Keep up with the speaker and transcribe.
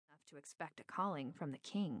to expect a calling from the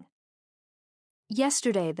king.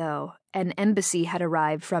 Yesterday, though, an embassy had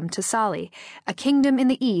arrived from Thessaly, a kingdom in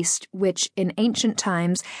the east which, in ancient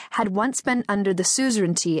times, had once been under the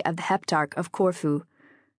suzerainty of the Heptarch of Corfu.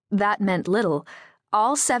 That meant little.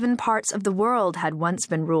 All 7 parts of the world had once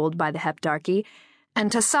been ruled by the Heptarchy, and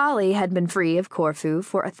Thessaly had been free of Corfu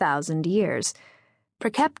for 1,000 years.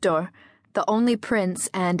 Preceptor, the only prince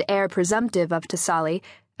and heir presumptive of Thessaly,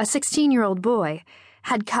 a 16-year-old boy,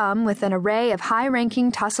 had come with an array of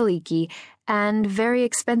high-ranking Thessaliki and very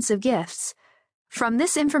expensive gifts. From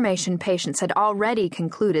this information, Patience had already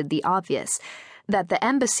concluded the obvious, that the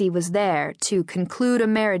embassy was there to conclude a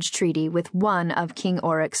marriage treaty with one of King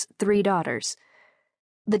Oric's 3 daughters.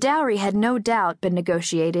 The dowry had no doubt been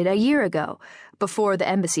negotiated a year ago, before the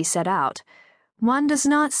embassy set out. One does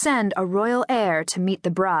not send a royal heir to meet the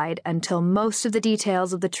bride until most of the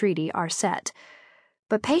details of the treaty are set.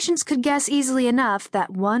 But Patience could guess easily enough that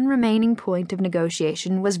one remaining point of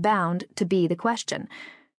negotiation was bound to be the question.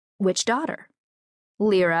 Which daughter?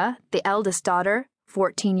 Lyra, the eldest daughter,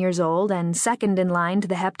 14 years old and second in line to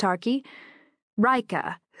the Heptarchy?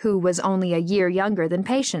 Rika, who was only a year younger than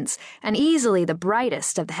Patience, and easily the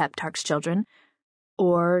brightest of the Heptarch's children?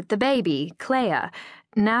 Or the baby, Clea,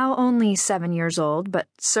 now only 7 years old, but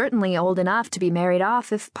certainly old enough to be married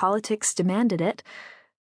off if politics demanded it?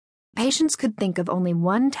 Patience could think of only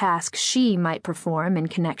one task she might perform in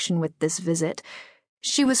connection with this visit.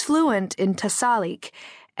 She was fluent in Thessalic,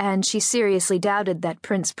 and she seriously doubted that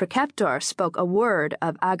Prince Preceptor spoke a word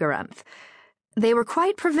of Agaranth. They were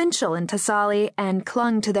quite provincial in Thessaly and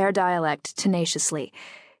clung to their dialect tenaciously.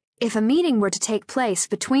 If a meeting were to take place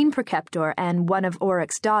between Preceptor and one of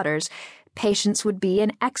Oric's daughters, Patience would be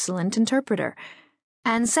an excellent interpreter.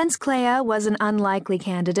 And since Clea was an unlikely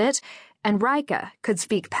candidate, and Rika could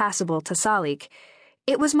speak passable Thessalic,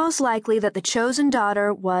 it was most likely that the chosen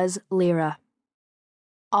daughter was Lyra.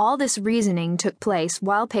 All this reasoning took place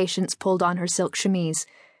while Patience pulled on her silk chemise.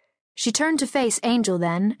 She turned to face Angel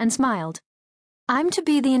then and smiled. "I'm to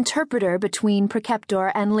be the interpreter between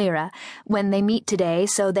Preceptor and Lyra when they meet today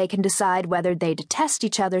so they can decide whether they detest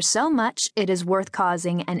each other so much it is worth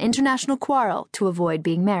causing an international quarrel to avoid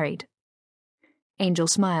being married." Angel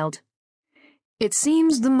smiled. "It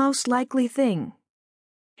seems the most likely thing."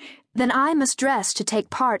 "Then I must dress to take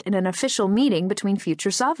part in an official meeting between future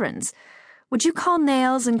sovereigns. Would you call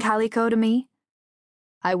Nails and Calico to me?"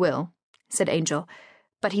 "I will," said Angel,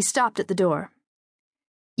 but he stopped at the door.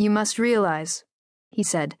 "You must realize," he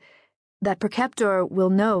said, "that Preceptor will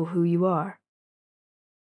know who you are."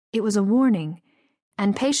 It was a warning,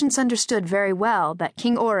 and Patience understood very well that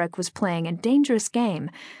King Oric was playing a dangerous game,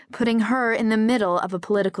 putting her in the middle of a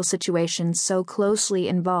political situation so closely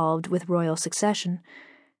involved with royal succession,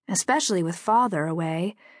 especially with Father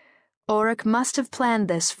away. Oric must have planned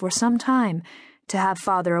this for some time, to have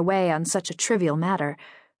Father away on such a trivial matter.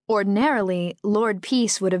 Ordinarily, Lord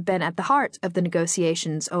Peace would have been at the heart of the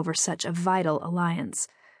negotiations over such a vital alliance.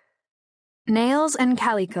 Nails and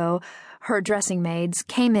Calico, her dressing maids,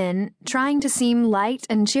 came in, trying to seem light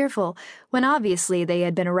and cheerful, when obviously they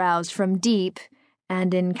had been aroused from deep,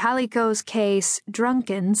 and in Calico's case,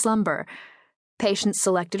 drunken slumber. Patience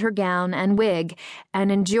selected her gown and wig,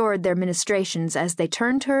 and endured their ministrations as they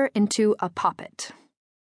turned her into a poppet.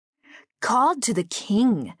 "Called to the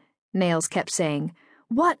king," Nails kept saying.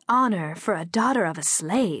 "What honor for a daughter of a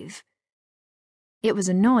slave." It was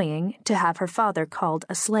annoying to have her father called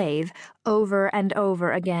a slave over and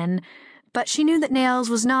over again, but she knew that Nails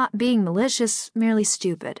was not being malicious, merely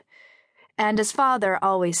stupid. And as Father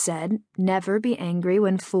always said, never be angry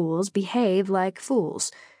when fools behave like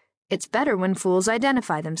fools. It's better when fools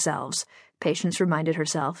identify themselves, Patience reminded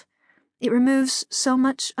herself. It removes so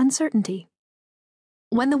much uncertainty.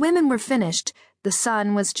 When the women were finished, the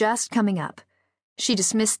sun was just coming up. She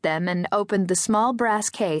dismissed them and opened the small brass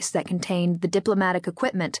case that contained the diplomatic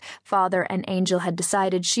equipment Father and Angel had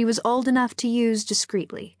decided she was old enough to use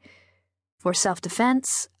discreetly. For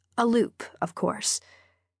self-defense, a loop, of course.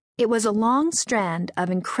 It was a long strand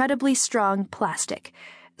of incredibly strong plastic,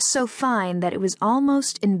 so fine that it was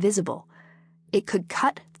almost invisible. It could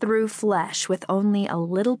cut through flesh with only a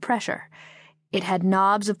little pressure. It had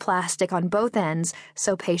knobs of plastic on both ends,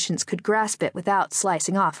 so Patience could grasp it without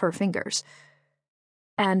slicing off her fingers.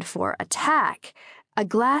 And for attack, a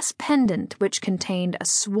glass pendant which contained a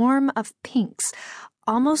swarm of pinks,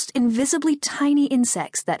 almost invisibly tiny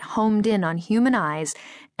insects that homed in on human eyes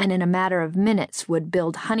and in a matter of minutes would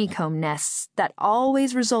build honeycomb nests that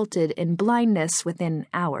always resulted in blindness within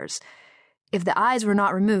hours. If the eyes were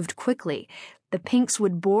not removed quickly, the pinks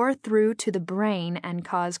would bore through to the brain and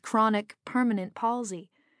cause chronic, permanent palsy.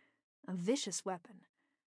 A vicious weapon.